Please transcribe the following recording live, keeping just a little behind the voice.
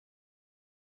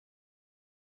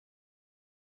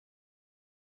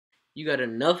You got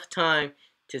enough time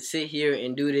to sit here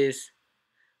and do this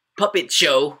puppet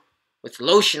show with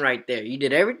lotion right there. You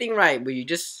did everything right, but you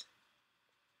just...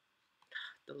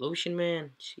 The lotion,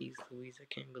 man. Jeez Louise, I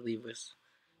can't believe this.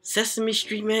 Sesame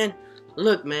Street, man.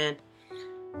 Look, man.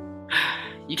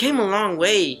 You came a long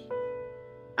way.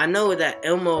 I know that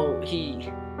Elmo,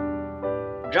 he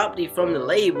dropped you from the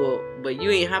label, but you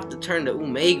ain't have to turn to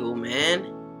Omegle, man.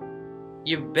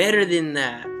 You're better than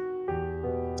that.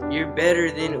 You're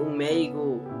better than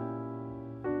Omegle.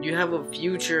 You have a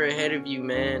future ahead of you,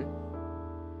 man.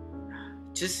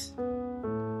 Just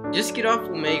get off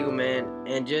Omegle, man,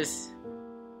 and just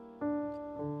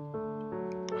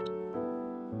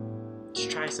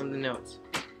try something else.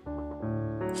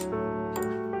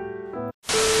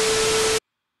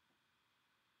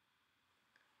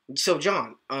 So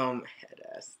John, head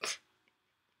ass.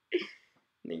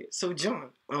 Nigga, so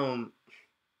John,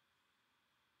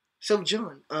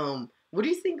 what do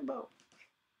you think about,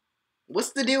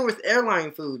 what's the deal with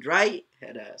airline food, right?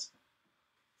 Head ass.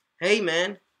 Hey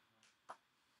man,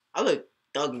 I look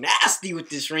thug nasty with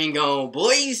this ring on,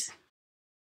 boys.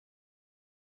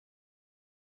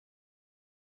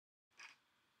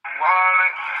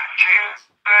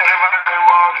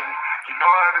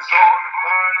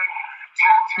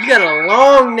 You got a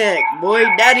long neck, boy.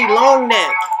 Daddy long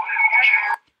neck.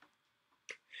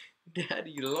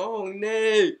 Daddy long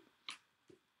neck.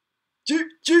 Chick,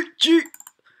 chick, chick.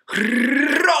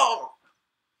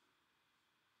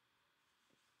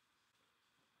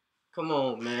 Come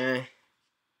on, man.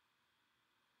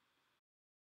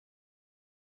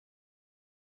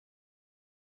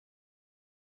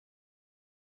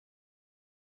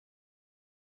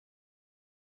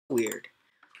 Weird.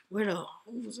 Where the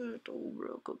hoes at though,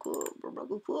 bro? Where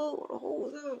the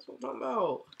hoes at? That's what I'm talking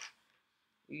about.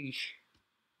 Eesh.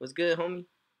 What's good, homie?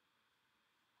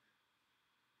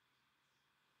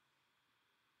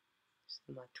 This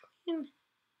is my twin.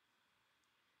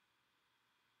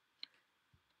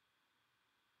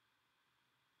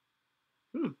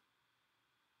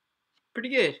 Pretty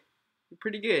good.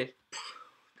 Pretty good.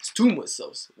 It's too much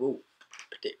sauce. Whoa.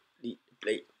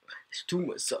 It's too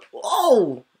much sauce.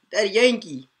 Whoa! That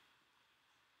Yankee.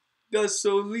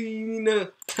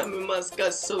 Gasolina. Dame más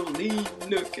gasolina.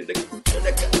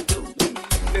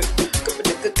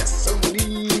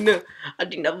 Gasolina. I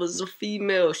think that was a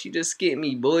female. She just scared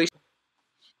me, boy.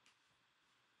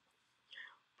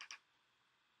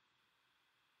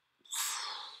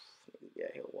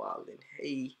 Yeah, here wildin'.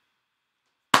 Hey.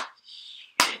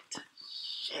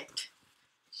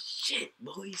 Shit,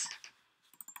 boys.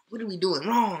 What are we doing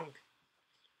wrong?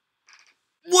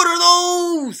 What are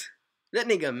those? That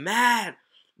nigga mad.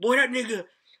 Boy, that nigga.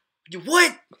 You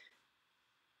what?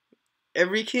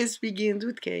 Every kiss begins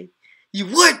with K. You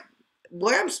what?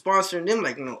 Boy, I'm sponsoring them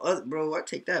like no other, bro. I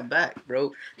take that back,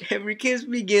 bro. Every kiss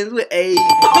begins with A.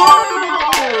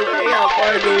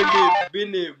 Aye.i.Bargo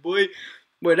been there, boy.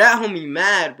 Boy, that homie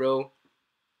mad, bro.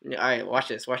 Alright, watch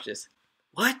this, watch this.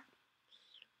 What?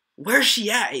 Where's she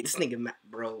at? Hey, this nigga mad,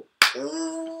 bro.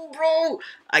 Ooh, bro.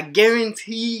 I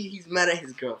guarantee he's mad at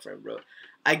his girlfriend, bro.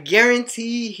 I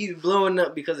guarantee he's blowing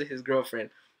up because of his girlfriend.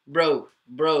 Bro.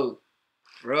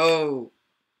 That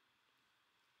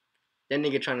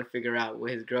nigga trying to figure out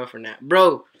where his girlfriend at.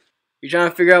 Bro, you trying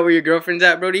to figure out where your girlfriend's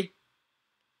at, brody?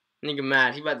 Nigga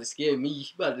mad. He about to scare me.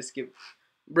 He about to skip.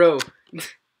 Bro.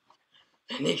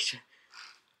 Nigga.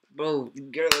 Bro,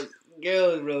 girls,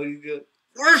 bro. These girls.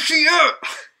 Where's she at?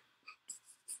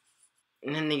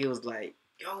 And then nigga was like,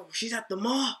 yo, she's at the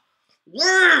mall.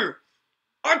 Where?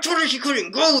 I told her she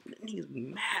couldn't go. Niggas be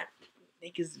mad.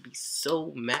 Niggas be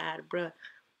so mad, bro.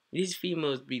 These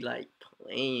females be like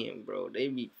playing, bro. They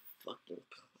be fucking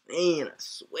playing, I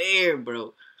swear,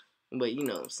 bro. But you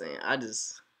know what I'm saying.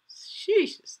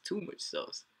 Sheesh, it's too much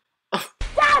sauce. That's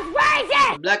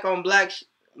crazy! Black on black,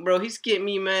 bro, he skipped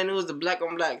me, man. It was the black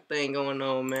on black thing going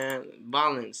on, man.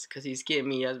 Violence, because he skipped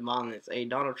me, that's violence. Hey,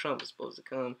 Donald Trump was supposed to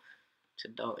come to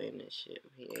Dalton and shit.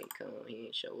 He ain't come, he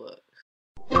ain't show up.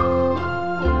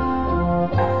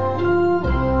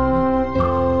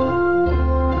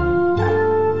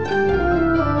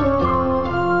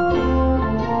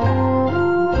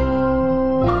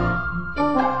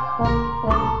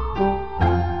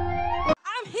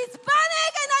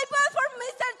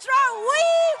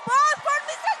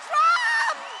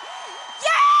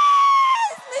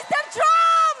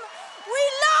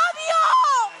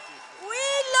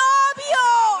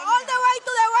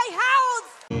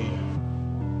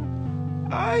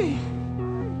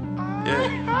 Yeah.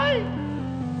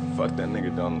 Fuck that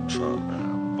nigga Donald Trump,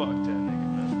 man. Fuck that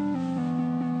nigga,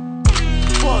 man.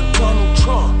 Fuck Donald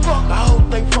Trump. I hope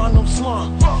they find him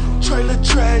slump. Trailer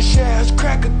trash ass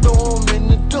cracker, throw 'em in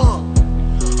the dump.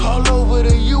 All over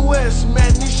the US,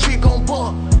 man, this shit gon'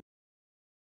 bump.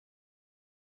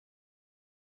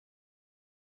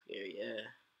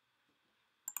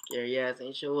 Scary ass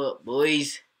ain't show up,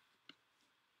 boys.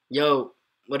 Yo,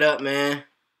 what up, man?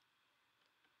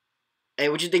 Hey,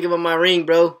 what you think about my ring,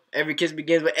 bro? Every kiss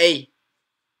begins with A.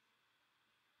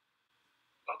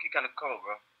 Okay, kinda cold,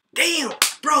 bro. Damn,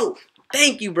 bro.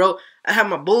 Thank you, bro. I had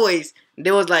my boys. And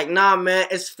they was like, nah, man,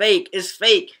 it's fake. It's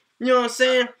fake. You know what I'm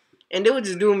saying? And they were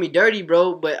just doing me dirty,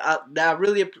 bro. But I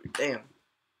really, damn.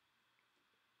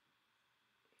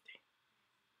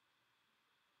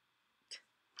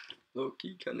 Low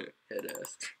key kind of head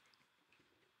ass.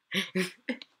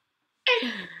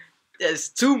 That's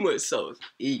too much sauce.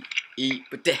 Eat.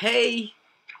 But the hey,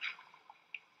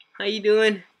 how you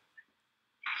doing?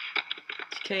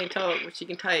 She can't talk, but she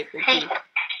can type. Okay.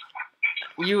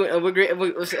 You, we're great.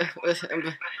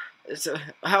 So,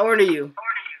 how old are you?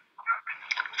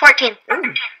 14.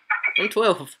 Ooh, I'm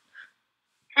 12.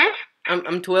 Hmm?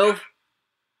 I'm 12.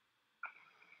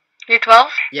 You're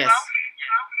 12? Yes.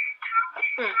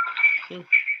 Hmm.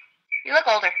 You look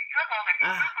older.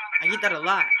 Ah, I get that a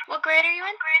lot. What grade are you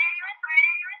in?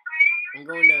 I'm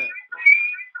going to.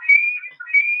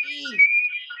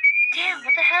 Damn,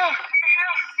 what the hell?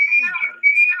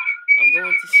 I'm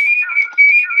going to.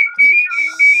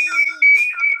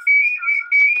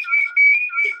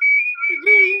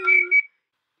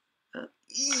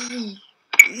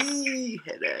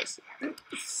 Head ass.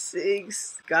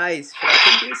 6. Guys, should I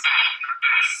take this? 6.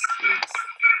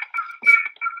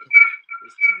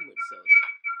 There's too much sauce.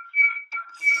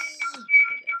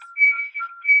 Head ass.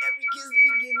 Every kiss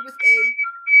begin with A.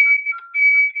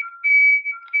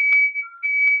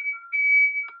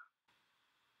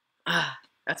 Ah,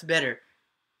 that's better.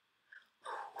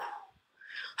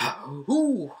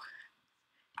 Ooh.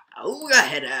 Oh,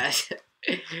 head ass.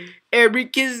 Every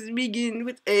kiss begin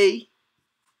with A.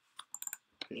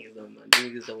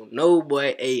 Niggas don't know,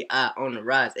 boy. AI on the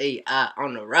rise. AI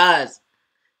on the rise.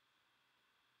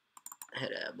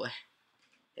 Head up, boy.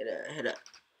 Head up.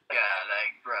 Yeah,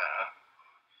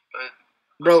 like,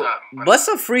 Bro, bust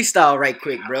a freestyle right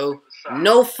quick, bro.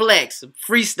 No flex.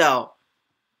 Freestyle.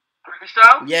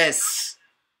 Freestyle? Yes.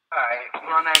 Alright,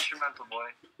 run that instrumental, boy.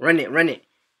 Run it. You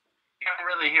can't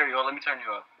really hear you. Let me turn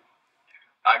you up.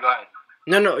 Alright, go ahead.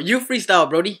 No, you freestyle,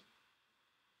 Brody.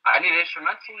 I need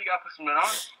instrumental. You gotta put something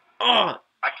on. Oh.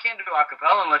 I can't do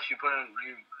acapella unless you put in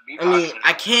I mean,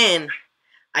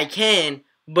 I can,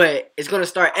 but it's gonna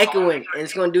start echoing, and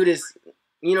it's gonna do this.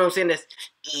 You know what I'm saying? This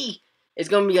E. It's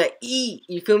gonna be like E.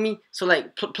 You feel me? So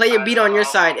like, play a beat on your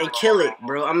side and kill it,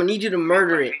 bro. I'm gonna need you to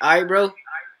murder it. All right, bro.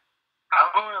 I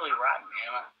don't really rap,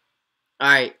 man. All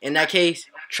right. In that case,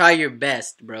 try your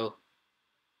best, bro.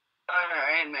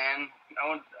 Alright, man.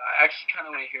 I actually kind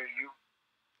of want to hear you.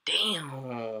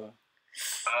 Damn.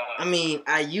 I mean,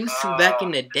 I used to back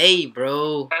in the day,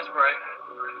 bro. That's right.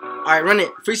 All right, run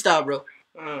it. Freestyle, bro.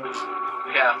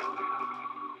 Yeah.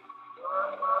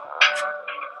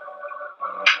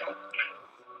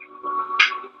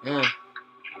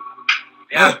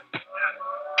 Yeah.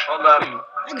 Hold up.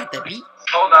 I got that beat.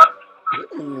 Hold up.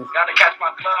 Ooh. Gotta catch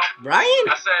my flow. Brian?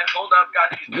 I said, hold up.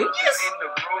 Got these bitches Yes. in the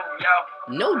room, yo.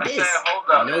 No I diss. said, hold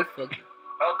up. No fucking.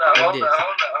 Hold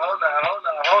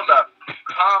up.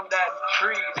 Calm that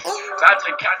trees. About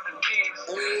to catch the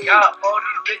knees. Got all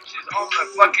these bitches on the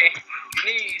fucking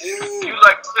knees. You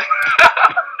like.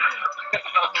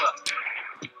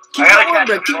 Keep going,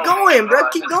 bro. Keep going, bro.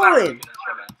 Keep going.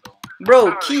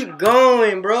 Bro, keep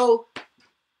going, bro.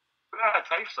 I gotta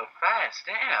type so fast.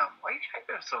 Damn. Why you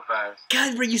typing so fast?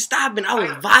 God, bro, you stopping. I was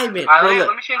vibing. Right, Bro,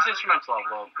 let me change the instrumental up,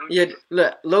 bro. Yeah,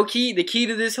 look, low key, the key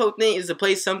to this whole thing is to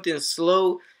play something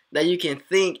slow that you can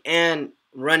think and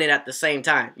run it at the same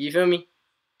time. You feel me?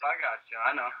 I got you.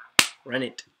 I know. Run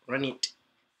it.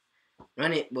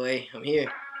 Run it, boy. I'm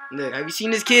here. Look, have you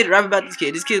seen this kid? Rap about this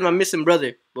kid. This kid's my missing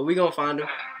brother, but we gonna find him.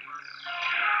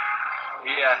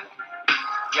 Yeah.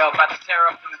 Yo, about to tear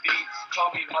up the beats. Call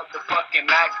me motherfucking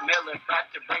Mac Miller. About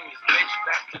to bring this bitch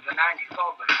back to the 90s.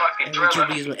 Call the fucking Every Thriller.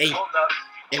 kiss begins with A. Hold up.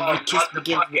 Every kiss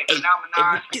begins with A.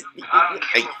 Every kiss begins I don't with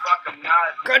give A. a fuck, I'm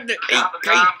not. Got the A.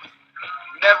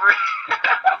 Never.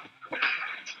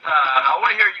 I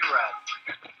want to hear you rap.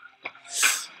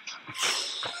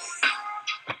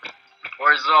 Or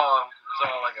is it all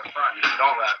like a front? You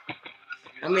don't rap.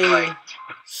 I mean, like,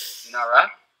 you not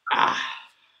rap?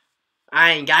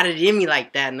 I ain't got it in me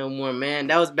like that no more, man.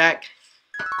 That was back.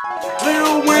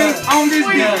 Little wings on this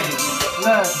beat.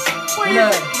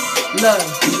 Look.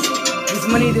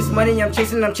 this money, I'm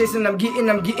chasing, I'm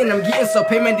getting. So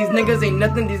payment, these niggas ain't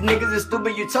nothing, these niggas is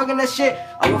stupid. You talking that shit,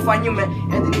 I will find you, man.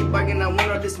 Anthony Bargain, I want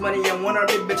all this money, I want all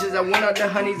the bitches, I want all the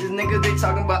honeys. These niggas they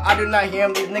talking about, I do not hear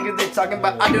them. These niggas they talking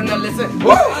about, I do not listen.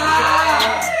 Woo!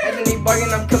 Anthony Bargain,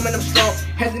 I'm coming up strong.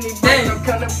 Anthony Bargain, I'm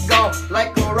coming up gone.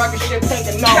 Like a rocket ship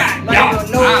taking off. Like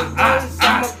you know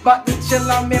I'm about to chill,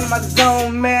 I'm in my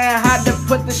zone, man. Had to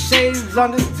put the shades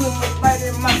on this too much light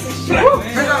in my shit.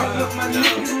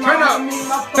 Turn up,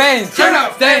 fan, turn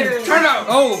up, Dan, turn up,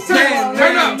 oh, Dan,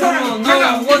 turn up, turn up, turn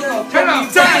up, turn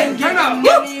up, Dan, turn up,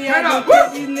 turn up,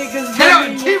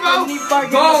 T-Bo,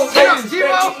 go, turn up,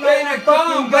 T-Bo,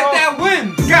 go, get that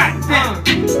win, goddamn.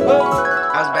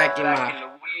 I was back in my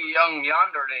wee young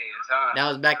yonder days, huh? That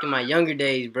was back in my younger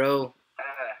days, bro.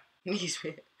 Knees,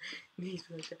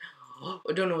 oh,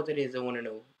 I don't know what that is. I want to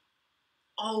know.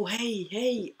 Oh,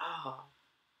 hey. Ah,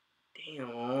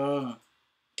 damn.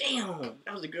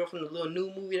 That was the girl from the little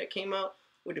new movie that came out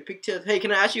with the pigtails. Hey,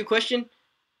 can I ask you a question?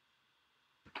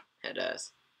 Head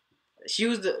ass. She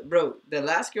was the bro. The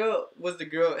last girl was the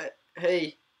girl.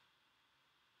 Hey,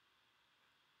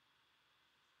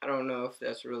 I don't know if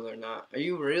that's real or not. Are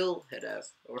you real, head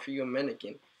ass, or are you a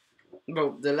mannequin?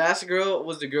 Bro, the last girl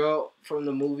was the girl from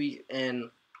the movie, and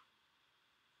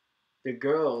the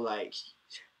girl, like,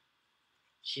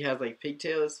 she has, like,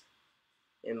 pigtails,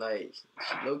 and, like,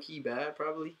 she's low-key bad,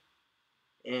 probably,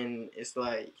 and it's,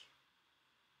 like,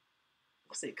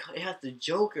 what's it called? It has the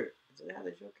Joker. Does it have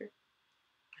the Joker?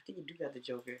 I think it do got the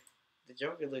Joker. The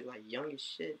Joker look, like, young as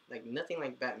shit, like, nothing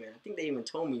like Batman. I think they even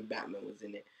told me Batman was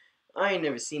in it. I ain't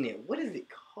never seen it. What is it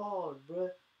called, bro?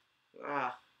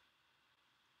 Ah.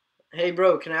 Hey,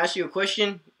 bro, can I ask you a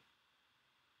question?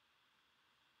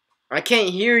 I can't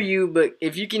hear you, but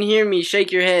if you can hear me,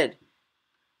 shake your head.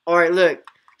 Alright, look.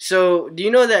 So, do you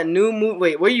know that new movie?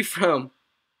 Wait, where you from?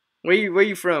 Where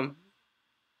you from?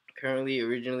 Currently,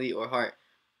 originally, or heart?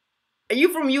 Are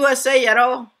you from USA at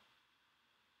all?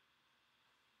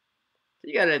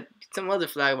 You got some other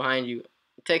flag behind you.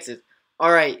 Texas.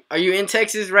 Alright, are you in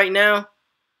Texas right now?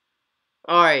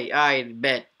 Alright,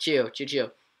 bet. Chill.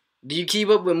 Do you keep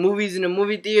up with movies in the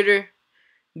movie theater?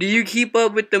 Do you keep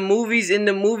up with the movies in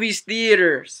the movies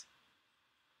theaters?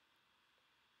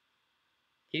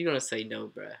 He's gonna say no,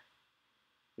 bruh.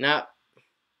 Now,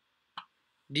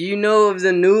 do you know of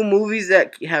the new movies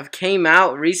that have came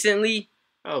out recently?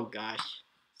 Oh gosh,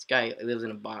 this guy lives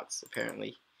in a box.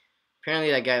 Apparently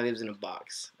that guy lives in a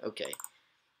box. Okay,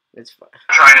 that's fine.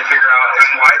 Trying to figure out is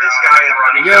why this guy is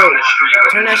running down the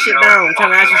street. Turn that shit down. I'm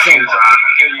trying to ask you something.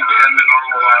 Here you get in the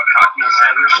normal Cockney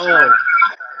sandwich. Oh,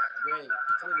 great.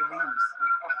 This nigga leaves.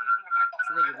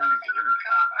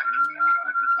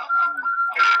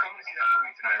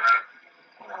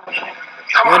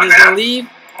 Y'all just gonna leave?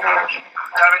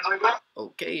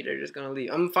 Okay, they're just gonna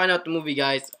leave. I'm gonna find out the movie,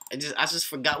 guys. I just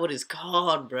forgot what it's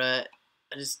called, bruh.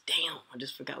 I just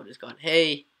forgot what it's called.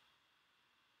 Hey,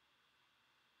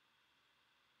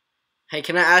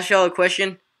 can I ask y'all a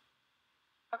question?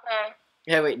 Okay.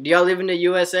 Hey, wait, do y'all live in the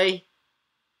USA?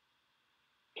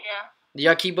 Yeah. Do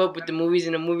y'all keep up with the movies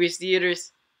in the movie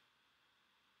theaters?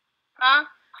 Huh?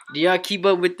 Do y'all keep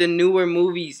up with the newer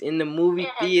movies in the movie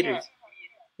theaters?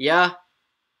 Yeah?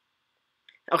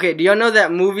 Okay, do y'all know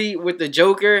that movie with the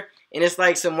Joker? And it's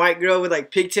like some white girl with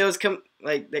like pigtails come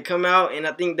out, and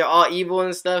I think they're all evil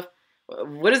and stuff.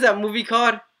 What is that movie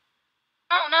called?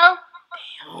 I don't know.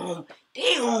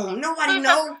 Damn, nobody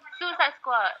know.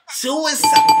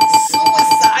 Suicide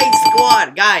Suicide Squad.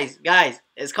 Squad. Guys,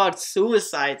 it's called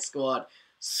Suicide Squad.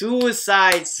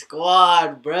 Suicide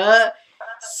Squad, bruh.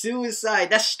 Suicide,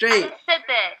 that's I straight. just said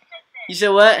that. You said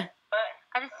what?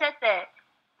 I just said that.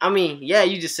 I mean, yeah,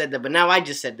 you just said that, but now I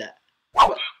just said that.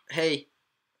 Hey.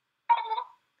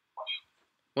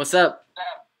 What's up?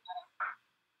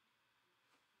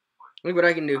 Look what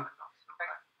I can do.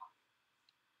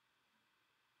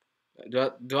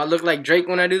 Do I look like Drake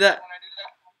when I do that?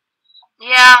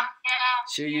 Yeah.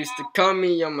 She used to call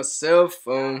me on my cell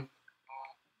phone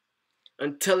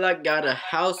until I got a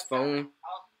house phone.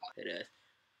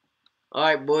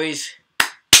 Alright, boys.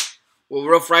 Well,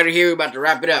 Rough Rider here. We're about to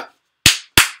wrap it up.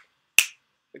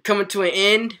 We're coming to an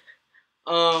end.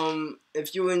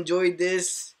 If you enjoyed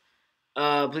this,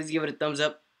 please give it a thumbs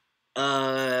up.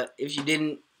 If you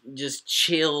didn't, just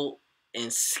chill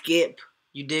and skip.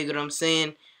 You dig what I'm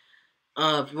saying?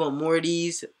 If you want more of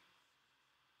these,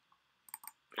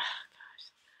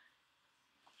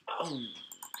 oh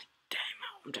damn,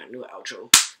 I'm trying to do an outro.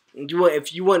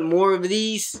 If you want more of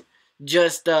these,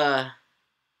 just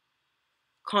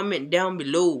comment down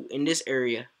below in this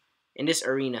area, in this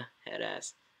arena, head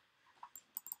ass.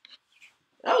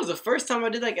 That was the first time I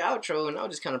did like an outro, and I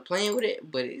was just kind of playing with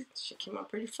it, but it shit came out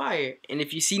pretty fire. And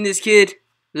if you seen this kid,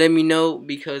 let me know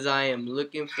because I am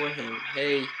looking for him.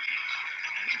 Hey,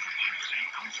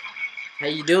 how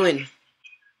you doing,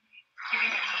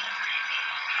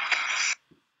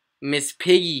 Miss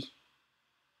Piggy?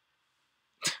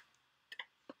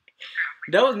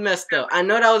 That was messed up. I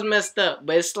know that was messed up,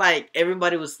 but it's like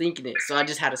everybody was thinking it, so I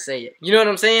just had to say it. You know what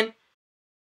I'm saying?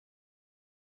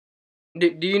 Do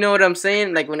you know what I'm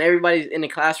saying? Like when everybody's in the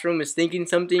classroom is thinking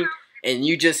something, and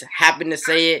you just happen to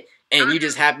say it, and you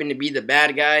just happen to be the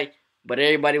bad guy, but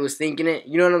everybody was thinking it.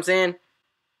 You know what I'm saying?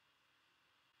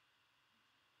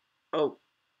 Oh,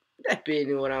 that bit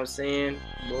knew what I'm saying,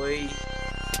 boys.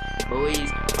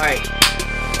 Alright.